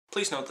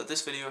Please note that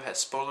this video has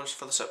spoilers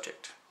for the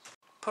subject.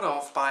 Put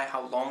off by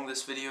how long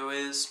this video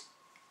is?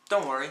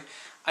 Don't worry,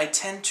 I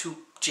tend to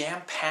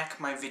jam-pack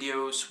my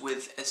videos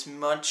with as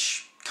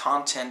much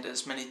content,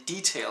 as many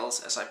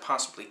details as I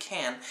possibly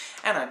can,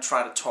 and I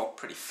try to talk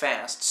pretty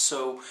fast,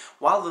 so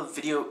while the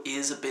video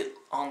is a bit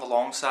on the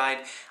long side,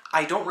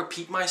 I don't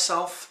repeat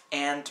myself,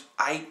 and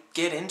I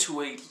get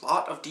into a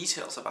lot of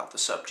details about the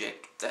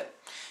subject that,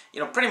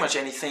 pretty much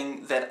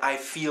anything that I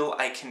feel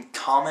I can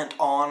comment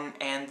on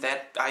and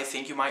that I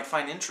think you might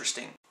find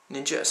interesting.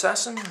 Ninja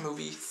Assassin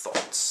movie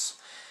thoughts.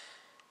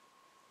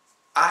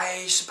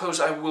 I suppose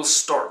I will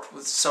start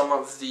with some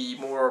of the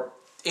more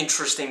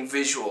interesting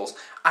visuals.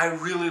 I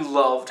really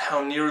loved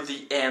how near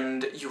the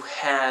end you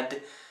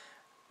had,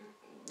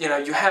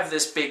 you have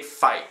this big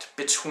fight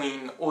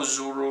between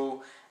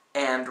Ozuru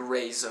and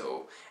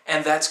Reizo,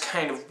 and that's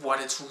kind of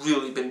what it's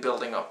really been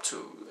building up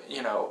to,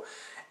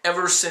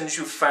 ever since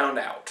you found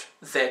out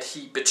that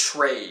he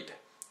betrayed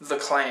the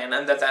clan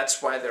and that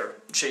that's why they're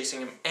chasing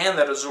him, and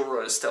that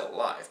Ozuru is still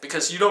alive,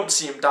 because you don't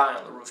see him die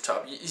on the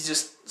rooftop. He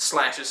just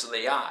slashes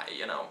the eye,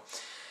 You know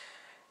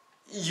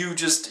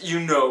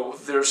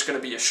there's going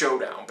to be a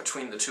showdown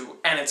between the two,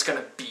 and it's going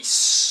to be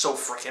so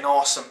freaking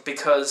awesome,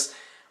 because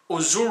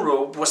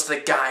Ozuru was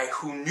the guy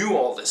who knew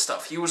all this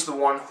stuff. He was the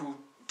one who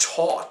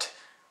taught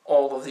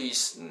all of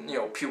these,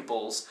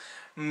 pupils,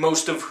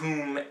 most of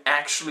whom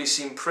actually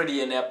seem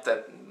pretty inept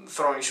at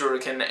throwing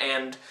shuriken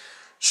and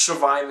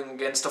surviving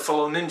against a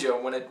fellow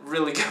ninja when it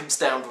really comes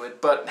down to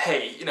it. But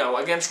hey,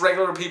 against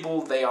regular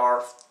people, they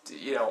are,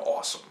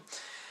 awesome.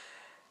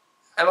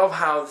 I love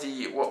how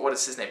what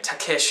is his name,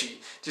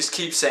 Takeshi, just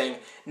keeps saying,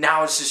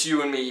 now it's just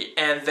you and me,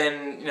 and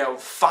then,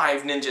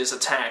 5 ninjas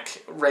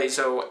attack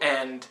Reizo,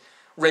 and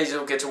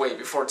Reizo gets away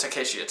before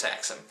Takeshi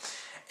attacks him.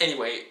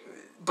 Anyway,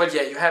 but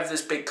yeah, you have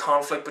this big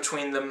conflict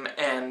between them,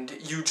 and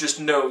you just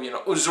know,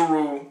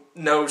 Ozuru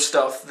knows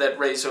stuff that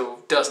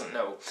Reizo doesn't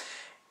know.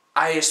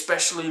 I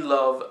especially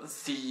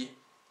love the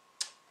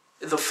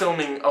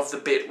filming of the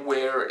bit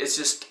where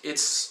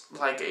it's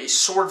like a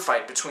sword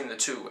fight between the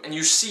two, and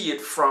you see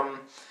it from,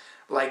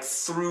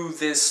 through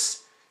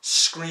this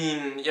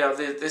screen,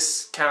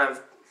 this kind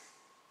of,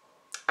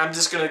 I'm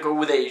just gonna go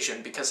with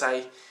Asian, because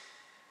I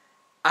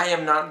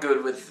am not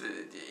good with,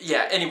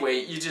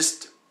 anyway,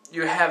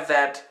 you have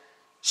that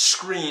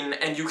screen,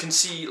 and you can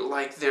see,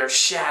 their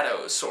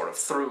shadows, sort of,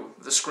 through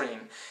the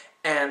screen,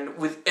 and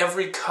with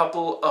every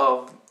couple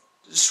of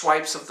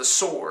swipes of the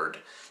sword,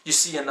 you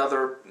see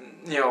another,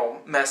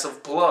 mess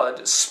of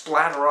blood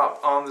splatter up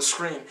on the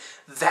screen.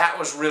 That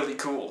was really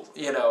cool,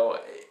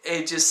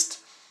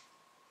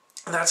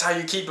 that's how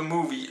you keep a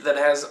movie that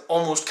has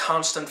almost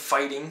constant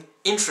fighting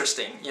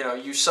interesting.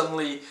 You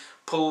suddenly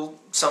pull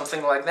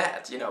something like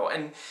that,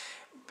 and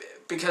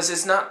because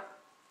it's not,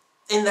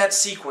 in that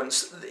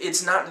sequence,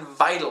 it's not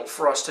vital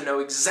for us to know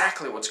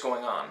exactly what's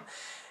going on.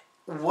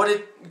 What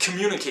it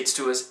communicates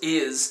to us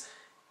is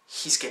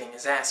he's getting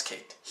his ass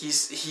kicked. He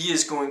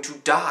is going to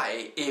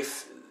die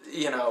if,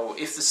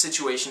 if the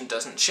situation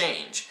doesn't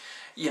change,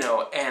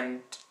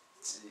 and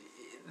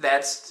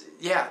that's,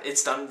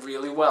 it's done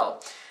really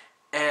well.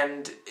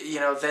 And,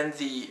 then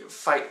the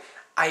fight,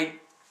 I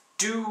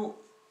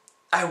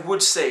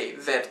would say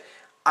that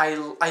I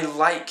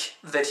like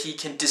that he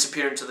can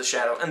disappear into the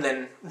shadow and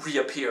then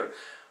reappear.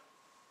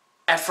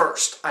 At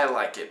first, I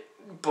like it,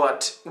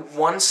 but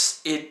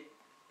once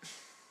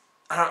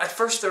at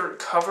first they're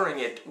covering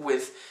it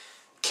with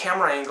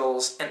camera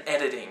angles and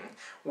editing,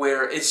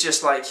 where it's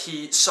just like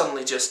he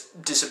suddenly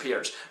just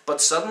disappears.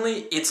 But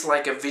suddenly, it's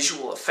like a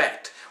visual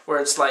effect, where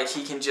it's like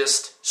he can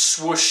just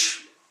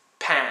swoosh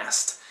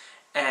past,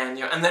 and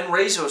and then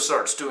Reizo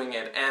starts doing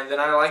it, and then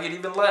I like it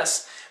even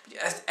less.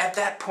 At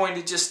that point,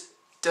 it just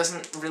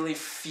doesn't really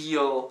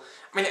feel,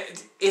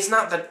 it's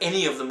not that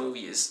any of the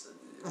movie is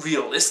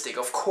realistic,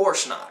 of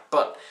course not,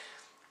 but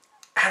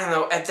I don't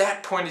know, at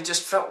that point it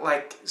just felt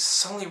like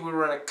suddenly we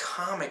were in a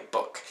comic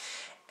book,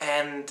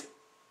 and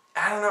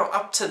I don't know,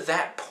 up to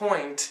that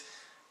point,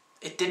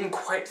 it didn't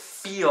quite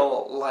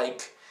feel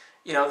like,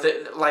 I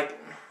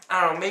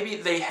don't know, maybe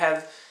they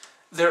have,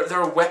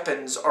 their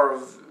weapons are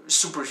of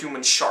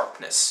superhuman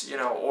sharpness,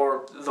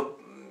 or the,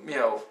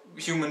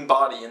 human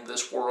body in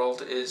this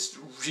world is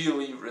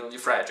really, really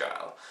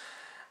fragile.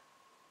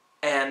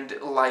 And,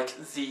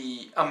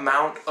 the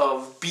amount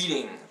of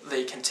beating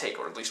they can take,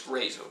 or at least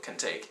Reizo can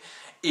take,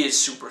 is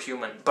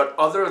superhuman. But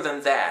other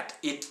than that,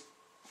 I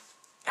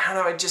don't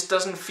know, it just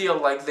doesn't feel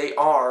like they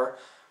are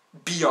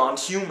beyond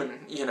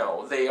human,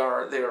 They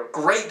are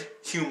great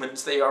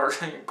humans, they are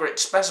great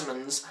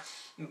specimens,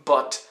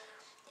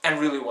 and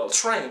really well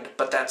trained,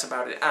 but that's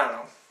about it.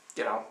 I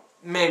don't know,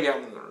 maybe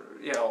I'm,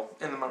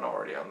 in the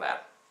minority on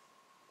that.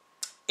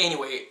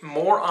 Anyway,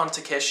 more on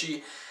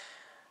Takeshi.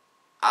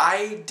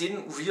 I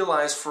didn't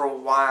realize for a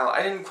while,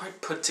 I didn't quite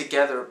put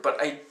together,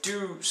 but I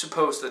do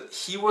suppose that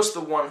he was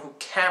the one who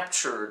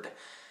captured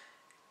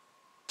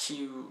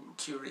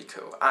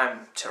Kiriko.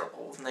 I'm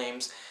terrible with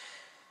names.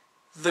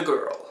 The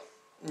girl,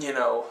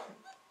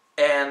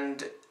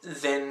 and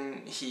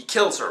then he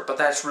kills her, but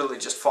that's really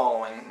just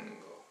following,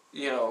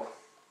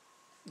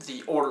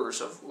 the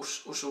orders of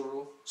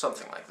Uzuru,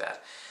 something like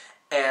that.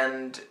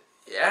 And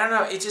I don't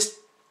know,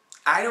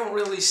 I don't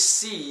really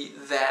see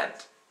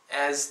that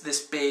as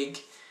this big,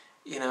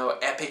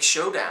 epic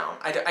showdown.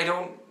 I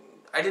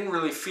didn't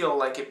really feel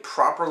like it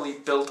properly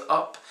built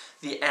up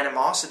the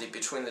animosity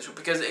between the two,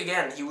 because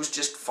again, he was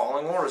just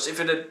following orders. If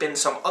it had been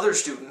some other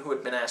student who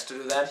had been asked to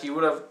do that, he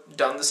would have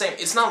done the same.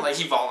 It's not like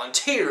he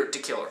volunteered to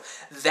kill her.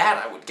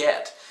 That I would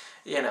get.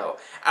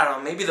 I don't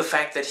know, maybe the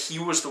fact that he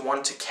was the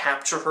one to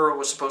capture her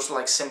was supposed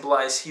to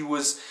symbolize he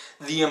was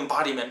the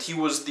embodiment, he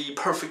was the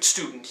perfect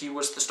student, he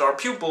was the star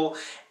pupil,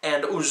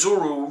 and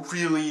Uzuru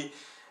really,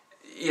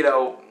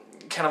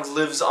 kind of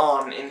lives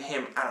on in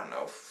him. I don't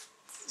know,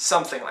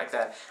 something like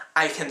that.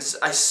 I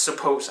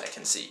suppose I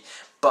can see.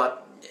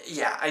 But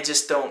yeah, I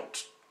just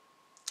don't,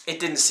 it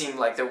didn't seem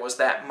like there was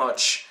that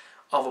much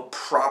of a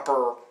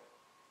proper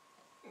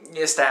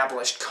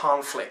established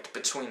conflict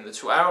between the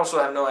two. I also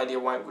have no idea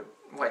why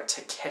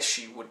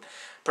Takeshi would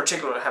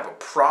particularly have a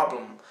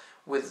problem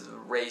with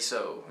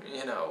Reizo,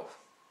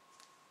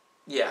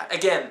 Yeah,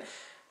 again,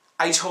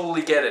 I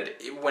totally get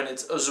it when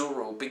it's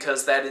Uzuru,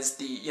 because that is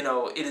the,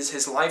 it is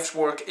his life's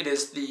work, it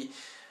is the,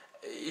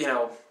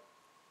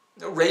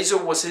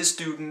 Reizo was his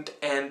student,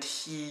 and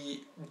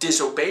he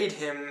disobeyed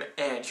him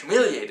and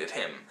humiliated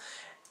him,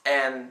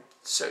 and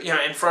so,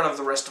 in front of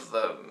the rest of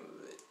the,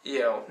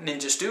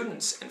 ninja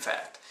students, in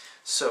fact.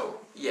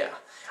 So, yeah.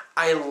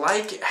 I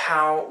like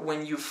how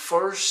when you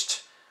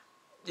first,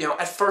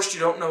 at first you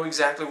don't know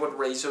exactly what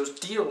Reizo's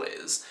deal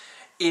is.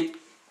 It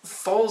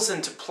falls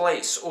into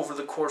place over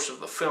the course of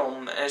the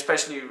film, and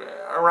especially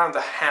around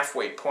the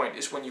halfway point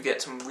is when you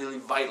get some really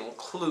vital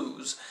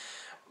clues.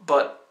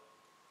 But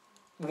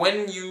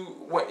when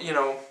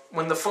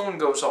when the phone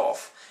goes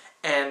off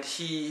and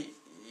he,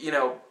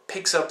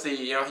 picks up the,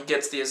 he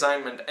gets the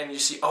assignment and you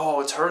see,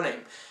 oh, it's her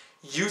name,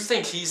 you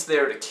think he's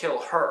there to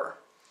kill her.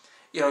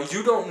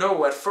 You don't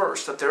know at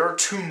first that there are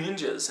two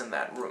ninjas in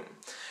that room.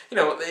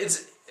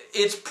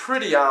 It's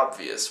pretty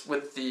obvious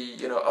with the,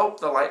 oh,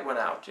 the light went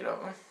out,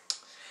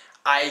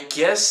 I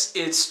guess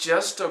it's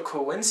just a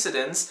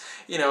coincidence.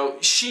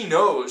 She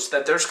knows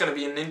that there's going to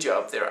be a ninja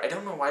up there. I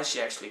don't know why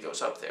she actually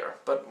goes up there.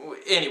 But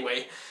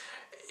anyway,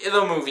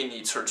 the movie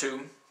needs her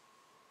to.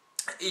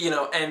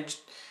 And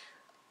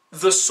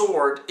the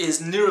sword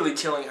is nearly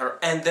killing her,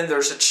 and then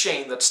there's a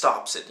chain that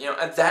stops it.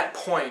 At that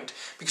point,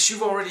 because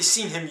you've already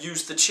seen him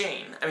use the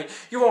chain. I mean,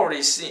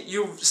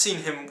 you've seen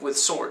him with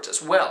swords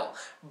as well,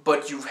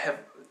 but you have,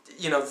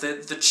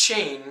 the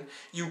chain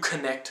you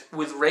connect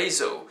with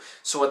Reizo.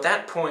 So at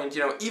that point,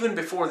 even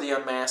before the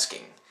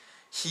unmasking,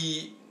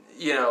 he,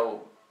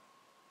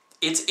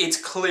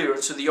 it's clear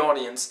to the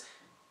audience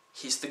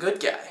he's the good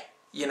guy,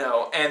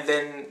 and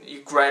then you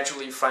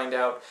gradually find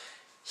out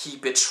he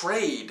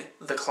betrayed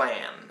the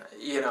clan,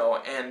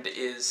 and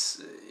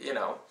is,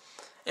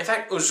 In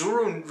fact,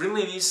 Uzuru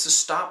really needs to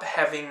stop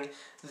having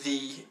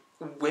the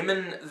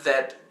women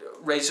that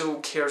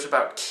Reizo cares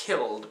about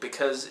killed,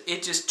 because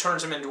it just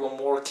turns him into a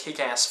more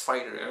kick-ass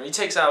fighter. He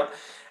takes out,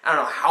 I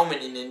don't know how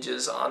many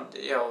ninjas on,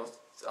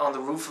 on the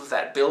roof of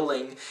that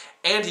building,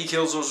 and he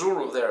kills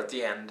Uzuru there at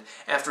the end,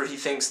 after he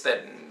thinks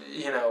that,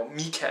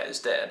 Mika is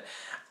dead.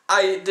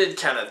 I did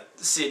kind of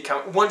see it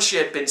coming. Once she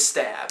had been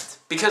stabbed,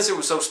 because it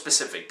was so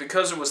specific,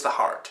 because it was the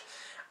heart,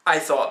 I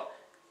thought,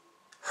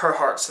 her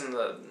heart's in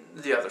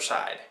the other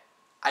side.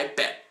 I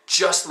bet.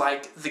 Just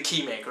like the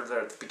keymaker there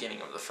at the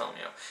beginning of the film,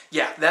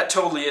 Yeah, that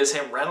totally is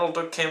him.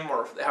 Reynold Kim,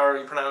 or however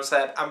you pronounce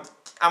that.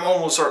 I'm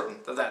almost certain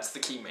that that's the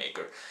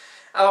keymaker.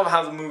 I love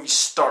how the movie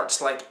starts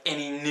like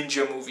any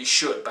ninja movie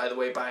should, by the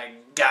way, by a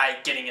guy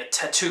getting a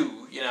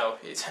tattoo,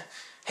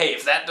 Hey,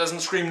 if that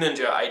doesn't scream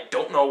ninja, I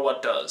don't know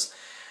what does.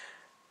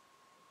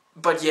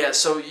 But yeah,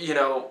 so,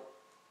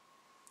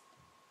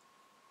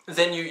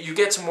 then you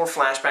get some more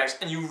flashbacks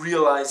and you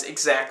realize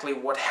exactly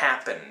what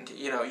happened.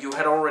 You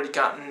had already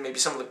gotten maybe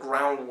some of the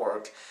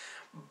groundwork,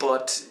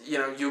 but,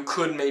 you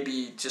could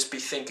maybe just be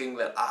thinking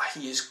that,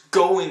 he is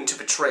going to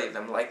betray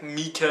them. Like,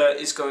 Mika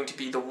is going to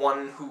be the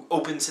one who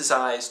opens his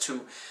eyes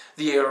to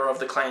the error of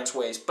the clan's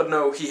ways. But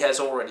no, he has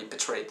already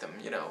betrayed them,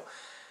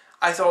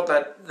 I thought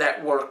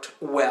that worked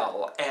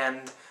well,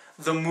 and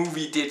the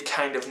movie did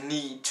kind of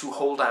need to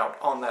hold out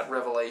on that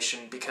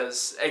revelation,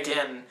 because,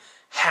 again,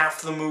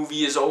 half the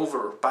movie is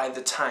over by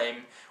the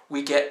time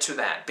we get to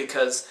that,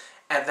 because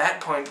at that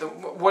point,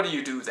 what do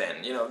you do then?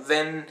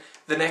 Then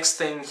the next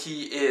thing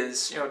he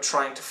is,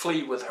 trying to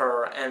flee with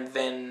her, and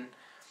then,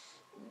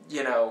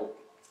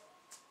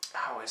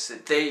 how is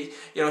it?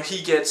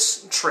 He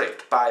gets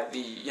tricked by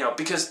the,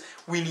 because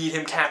we need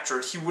him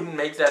captured. He wouldn't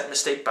make that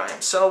mistake by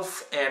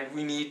himself, and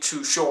we need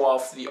to show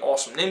off the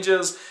awesome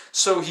ninjas,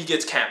 so he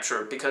gets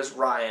captured because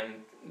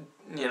Ryan,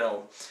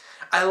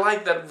 I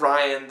like that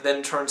Ryan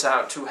then turns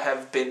out to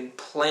have been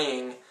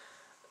playing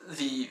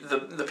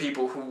the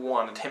people who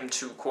wanted him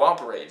to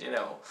cooperate,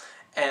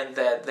 and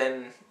that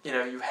then,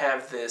 you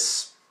have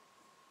this,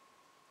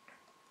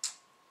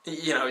 and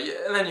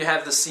then you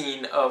have the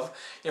scene of,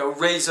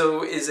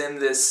 Reizo is in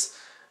this,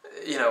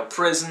 you know,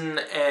 prison,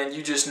 and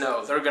you just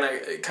know they're gonna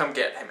come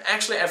get him.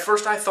 Actually, at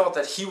first I thought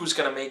that he was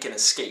gonna make an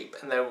escape,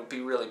 and that would be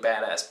really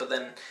badass, but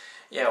then,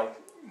 you know,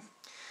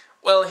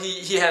 well,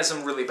 he has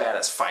some really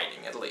badass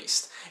fighting, at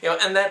least. You know,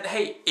 and that,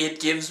 hey, it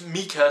gives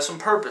Mika some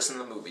purpose in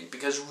the movie,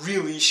 because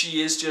really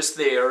she is just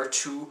there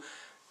to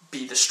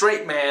be the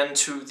straight man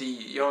to the,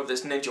 you know,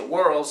 this ninja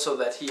world, so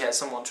that he has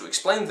someone to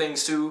explain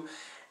things to,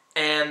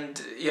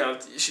 and, you know,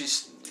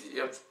 she's, you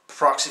know,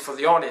 proxy for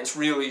the audience,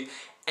 really,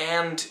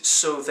 and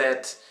so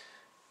that,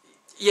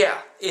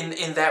 yeah,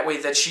 in that way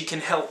that she can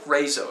help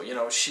Reizo. You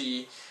know,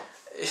 she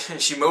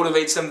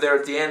motivates him there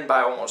at the end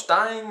by almost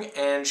dying,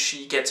 and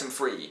she gets him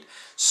freed.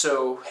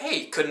 So,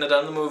 hey, couldn't have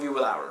done the movie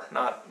without her.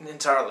 Not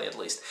entirely, at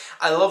least.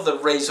 I love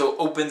that Reizo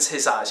opens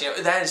his eyes. You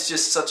know, that is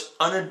just such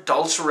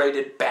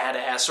unadulterated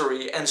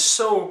badassery, and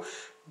so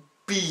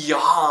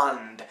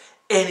beyond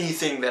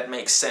anything that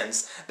makes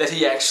sense, that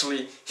he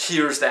actually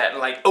hears that and,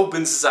 like,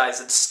 opens his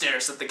eyes and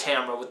stares at the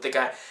camera with the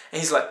guy,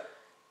 and he's like,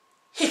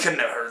 he couldn't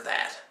have heard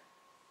that.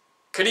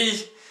 Could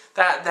he?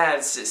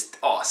 That's just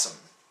awesome.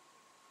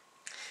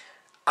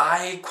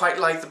 I quite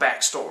like the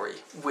backstory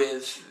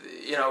with,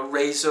 you know,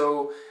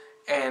 Reizo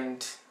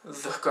and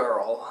the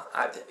girl,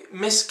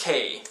 Miss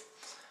K,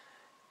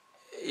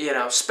 you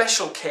know,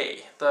 Special K,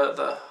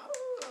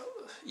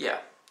 yeah,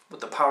 with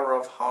the power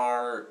of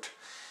heart.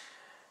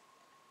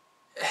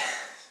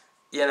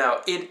 You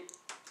know, it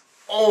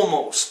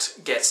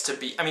almost gets to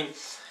be, I mean,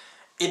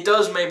 it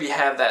does maybe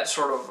have that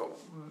sort of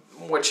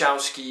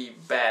Wachowski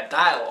bad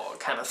dialogue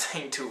kind of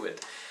thing to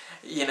it.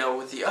 You know,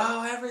 with the,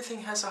 oh, everything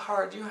has a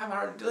heart, you have a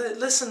heart,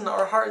 listen,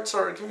 our hearts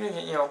are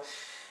communicating, you know.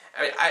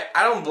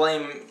 I don't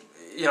blame,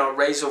 you know,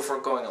 Reizo for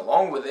going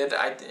along with it.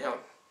 You know,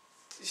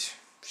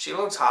 she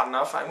looks hot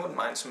enough, I wouldn't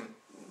mind some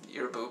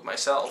ear boob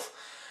myself.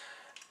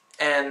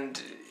 And,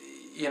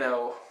 you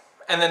know,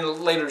 and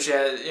then later she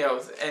has, you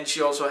know, and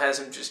she also has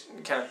him just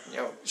kind of, you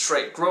know,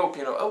 straight grope,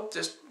 you know, oh,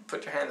 just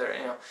put your hand there,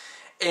 you know.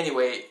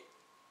 Anyway,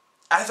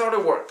 I thought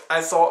it worked.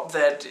 I thought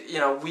that, you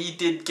know, we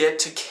did get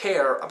to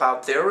care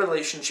about their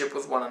relationship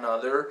with one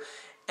another,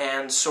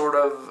 and sort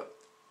of,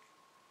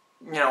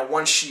 you know,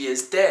 once she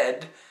is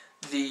dead,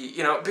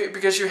 you know,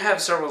 because you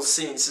have several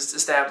scenes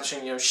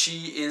establishing, you know,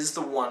 she is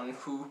the one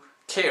who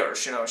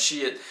cares, you know,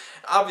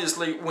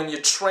 obviously when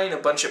you train a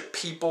bunch of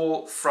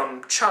people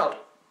from childhood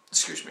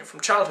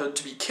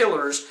to be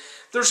killers,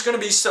 there's going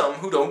to be some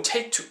who don't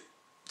take to,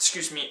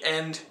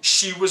 and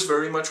she was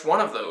very much one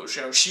of those,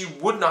 you know, she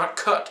would not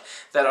cut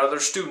that other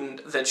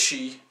student that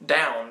she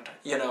downed,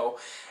 you know,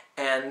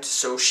 and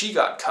so she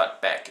got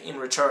cut back in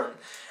return.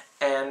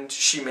 And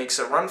she makes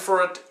a run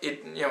for it.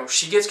 You know,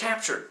 she gets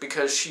captured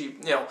because she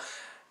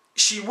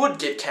would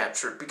get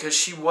captured because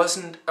she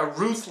wasn't a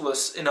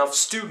ruthless enough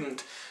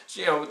student.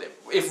 You know,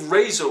 if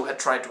Reizo had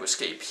tried to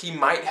escape, he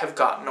might have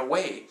gotten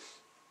away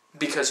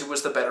because he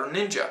was the better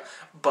ninja.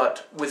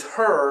 But with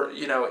her,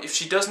 you know, if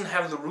she doesn't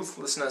have the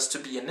ruthlessness to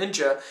be a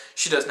ninja,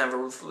 she doesn't have the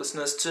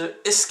ruthlessness to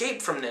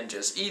escape from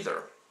ninjas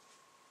either.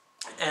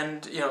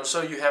 And, you know,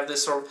 so you have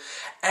this sort of,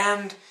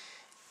 and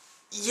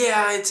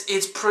yeah,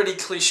 it's pretty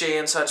cliche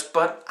and such,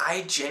 but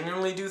I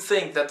genuinely do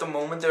think that the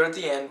moment there at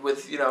the end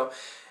with, you know,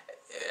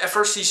 at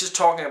first he's just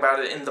talking about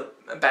it in the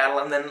battle,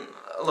 and then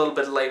a little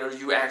bit later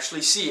you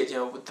actually see it, you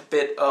know, with the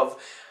bit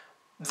of,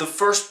 the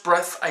first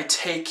breath I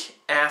take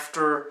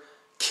after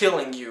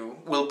killing you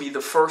will be the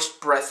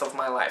first breath of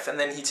my life. And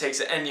then he takes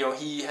it, and, you know,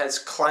 he has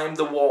climbed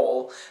the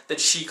wall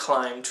that she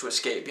climbed to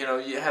escape. You know,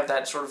 you have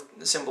that sort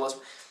of symbolism.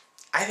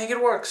 I think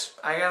it works,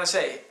 I gotta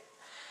say.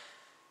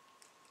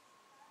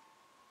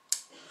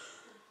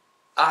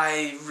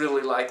 I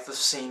really like the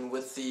scene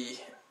with the,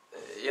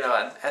 you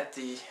know, at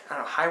the, I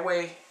don't know,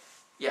 highway?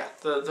 Yeah,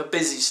 the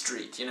busy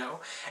street, you know,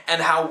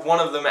 and how one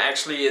of them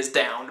actually is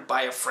downed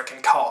by a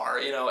frickin' car,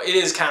 you know. It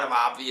is kind of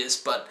obvious,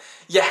 but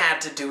you had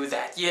to do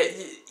that. You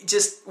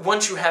just,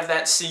 once you have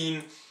that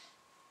scene,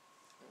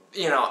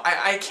 you know,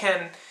 I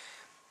can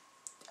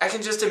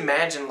just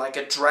imagine, like,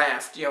 a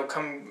draft, you know,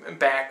 come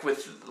back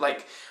with,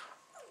 like,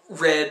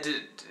 red,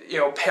 you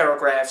know,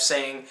 paragraph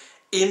saying,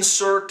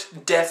 insert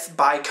death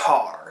by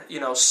car. You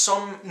know,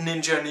 some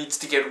ninja needs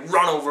to get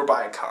run over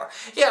by a car.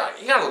 Yeah,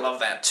 you gotta love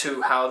that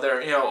too, how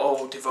they're, you know,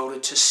 oh,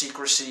 devoted to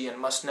secrecy and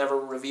must never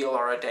reveal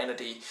our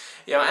identity.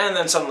 You know, and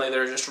then suddenly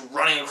they're just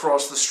running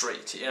across the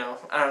street, you know.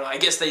 I don't know, I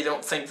guess they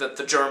don't think that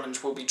the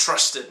Germans will be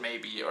trusted,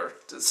 maybe, or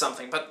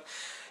something, but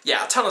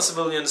yeah, a ton of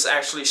civilians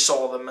actually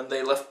saw them and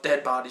they left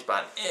dead bodies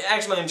behind.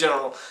 Actually, in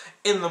general,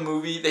 in the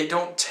movie, they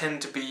don't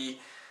tend to be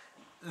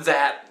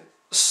that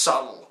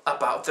subtle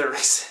about their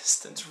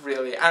existence,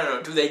 really. I don't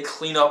know, do they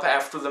clean up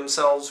after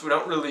themselves? We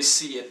don't really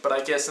see it, but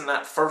I guess in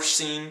that first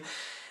scene,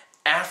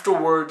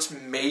 afterwards,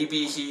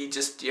 maybe he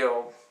just, you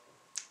know,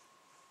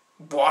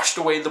 washed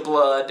away the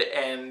blood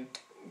and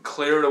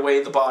cleared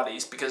away the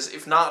bodies, because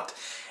if not,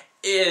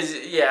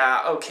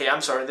 yeah, okay,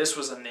 I'm sorry, this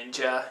was a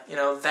ninja, you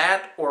know,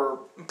 that or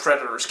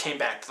predators came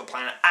back to the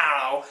planet,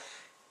 I don't know,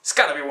 it's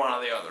gotta be one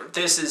or the other.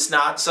 This is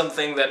not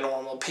something that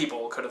normal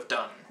people could have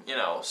done, you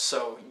know,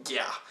 so,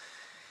 yeah.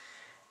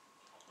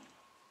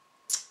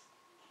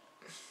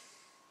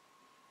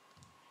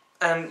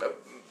 And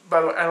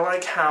by the way, I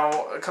like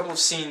how a couple of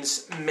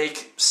scenes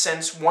make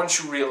sense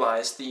once you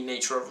realize the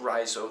nature of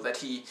Raizo, that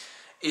he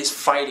is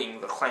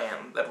fighting the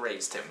clan that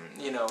raised him,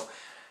 you know.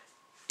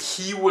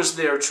 He was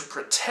there to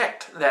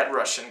protect that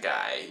Russian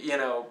guy, you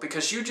know,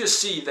 because you just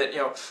see that, you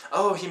know,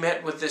 oh, he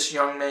met with this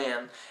young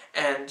man,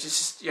 and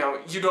just, you know,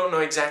 you don't know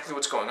exactly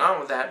what's going on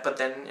with that, but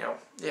then, you know,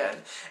 yeah.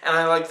 And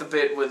I like the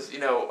bit with, you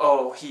know,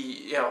 oh,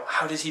 he, you know,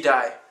 how did he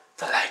die?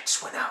 The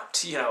lights went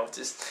out, you know,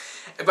 just,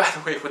 and by the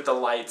way, with the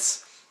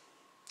lights,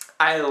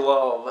 I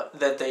love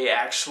that they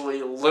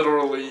actually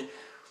literally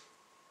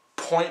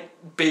point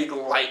big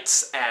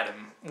lights at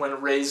him when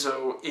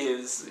Reizo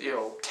is, you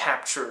know,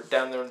 captured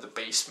down there in the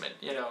basement,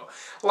 you know,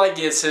 like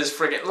it's his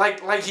friggin',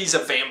 like he's a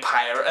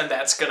vampire and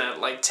that's gonna,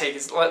 like, take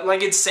his,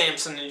 like it's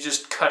Samson and you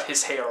just cut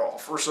his hair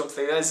off or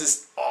something. That's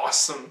just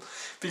awesome,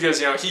 because,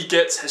 you know, he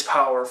gets his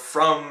power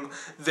from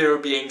there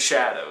being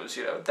shadows,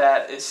 you know,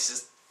 that is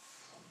just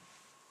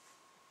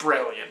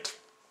brilliant.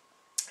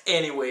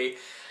 Anyway,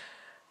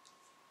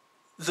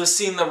 the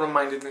scene that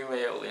reminded me of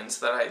Aliens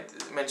that I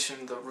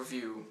mentioned in the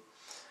review,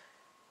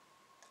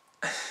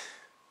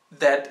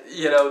 that,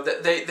 you know,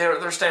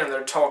 they're standing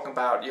there talking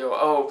about, you know,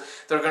 oh,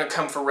 they're going to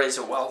come for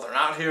Reizo. Well, they're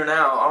not here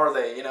now, are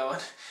they? You know,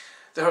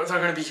 they're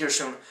going to be here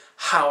soon.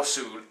 How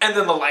soon? And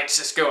then the lights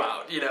just go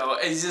out, you know.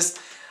 It's just,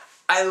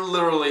 I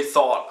literally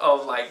thought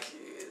of, like,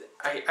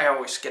 I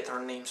always get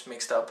their names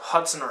mixed up,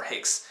 Hudson or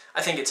Hicks.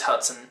 I think it's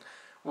Hudson,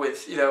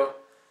 with, you know,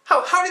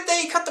 how did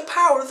they cut the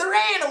power? They're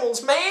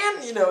animals,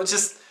 man! You know,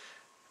 just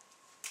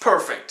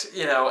perfect,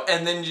 you know,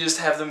 and then you just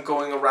have them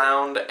going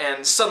around,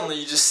 and suddenly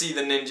you just see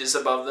the ninjas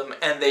above them,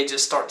 and they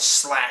just start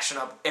slashing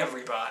up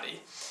everybody.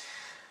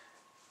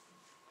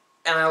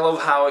 And I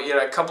love how, you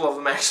know, a couple of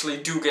them actually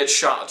do get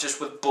shot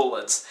just with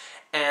bullets,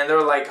 and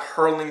they're like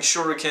hurling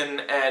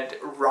shuriken at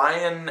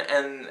Ryan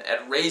and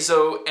at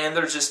Reizo, and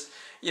they're just,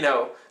 you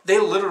know, they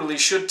literally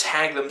should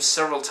tag them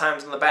several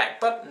times in the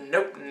back, but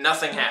nope,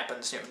 nothing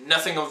happens, you know,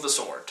 nothing of the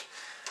sort.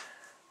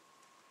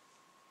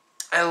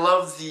 I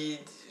love the,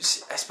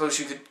 I suppose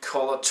you could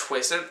call it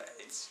twist.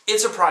 It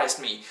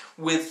surprised me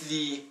with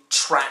the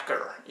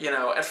tracker, you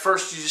know. At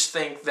first you just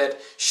think that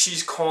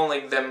she's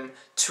calling them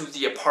to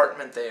the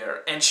apartment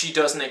there, and she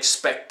doesn't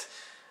expect,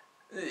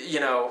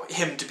 you know,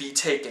 him to be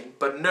taken.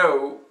 But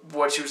no,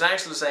 what she was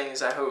actually saying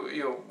is, I hope,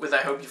 you know, with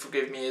I hope you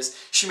forgive me, is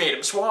she made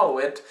him swallow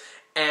it,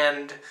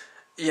 and,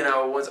 you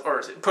know,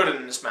 or put it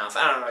in his mouth.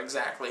 I don't know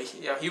exactly.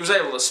 You know, he was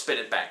able to spit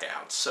it back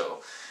out,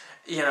 so,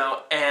 you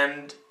know,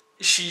 and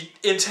she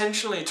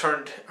intentionally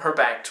turned her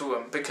back to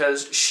him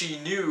because she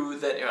knew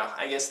that, you know,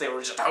 I guess they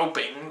were just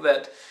hoping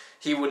that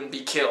he wouldn't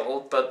be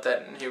killed, but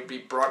that he would be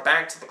brought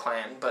back to the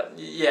clan. But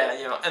yeah,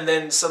 you know, and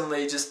then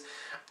suddenly just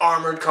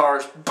armored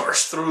cars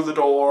burst through the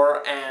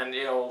door and,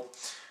 you know,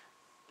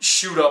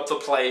 shoot up the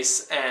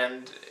place,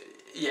 and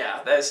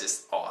yeah, that's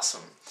just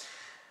awesome.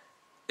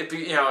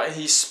 You know,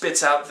 he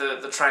spits out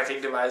the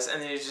tracking device,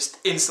 and then you just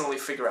instantly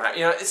figure out,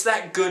 you know, it's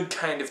that good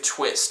kind of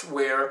twist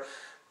where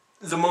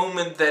the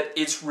moment that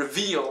it's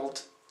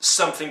revealed,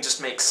 something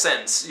just makes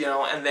sense, you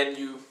know, and then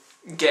you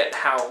get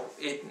how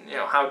it, you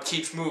know, how it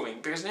keeps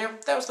moving, because, you know,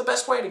 that was the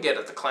best way to get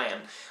at the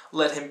clan.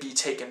 Let him be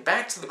taken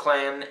back to the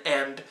clan,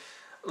 and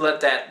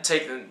let that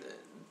take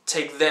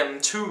them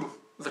to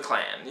the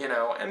clan, you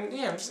know, and,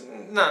 yeah, it's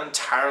not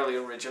entirely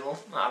original,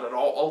 not at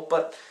all,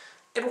 but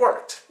it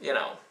worked, you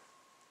know.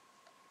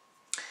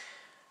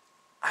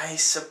 I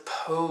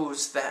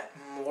suppose that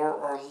more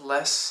or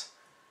less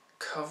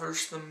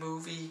covers the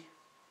movie.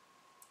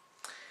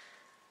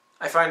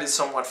 I find it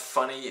somewhat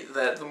funny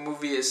that the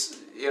movie is,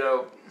 you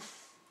know,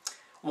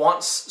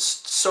 wants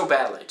so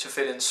badly to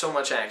fit in so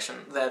much action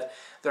that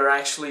there are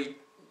actually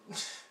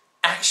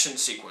action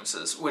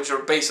sequences which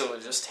are basically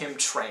just him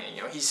training.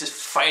 You know, he's just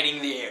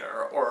fighting the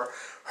air or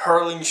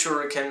hurling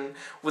shuriken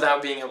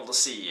without being able to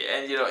see,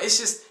 and, you know, it's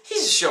just,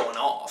 he's just showing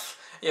off,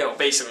 you know,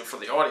 basically for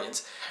the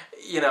audience.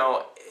 You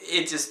know,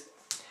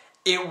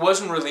 it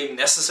wasn't really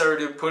necessary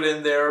to put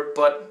in there,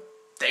 but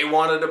they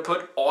wanted to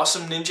put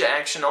awesome ninja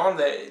action on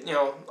the, you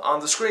know, on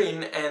the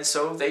screen, and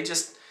so they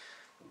just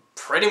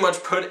pretty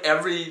much put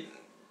every,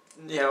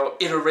 you know,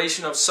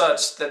 iteration of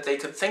such that they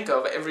could think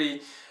of,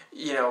 every,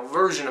 you know,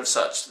 version of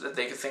such that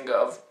they could think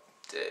of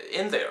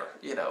in there,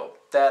 you know,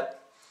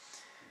 that.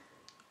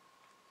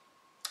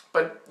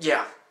 But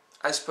yeah,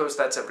 I suppose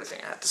that's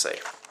everything I had to say.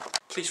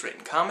 Please rate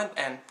and comment,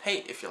 and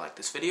hey, if you like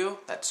this video,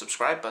 that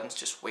subscribe button's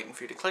just waiting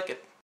for you to click it.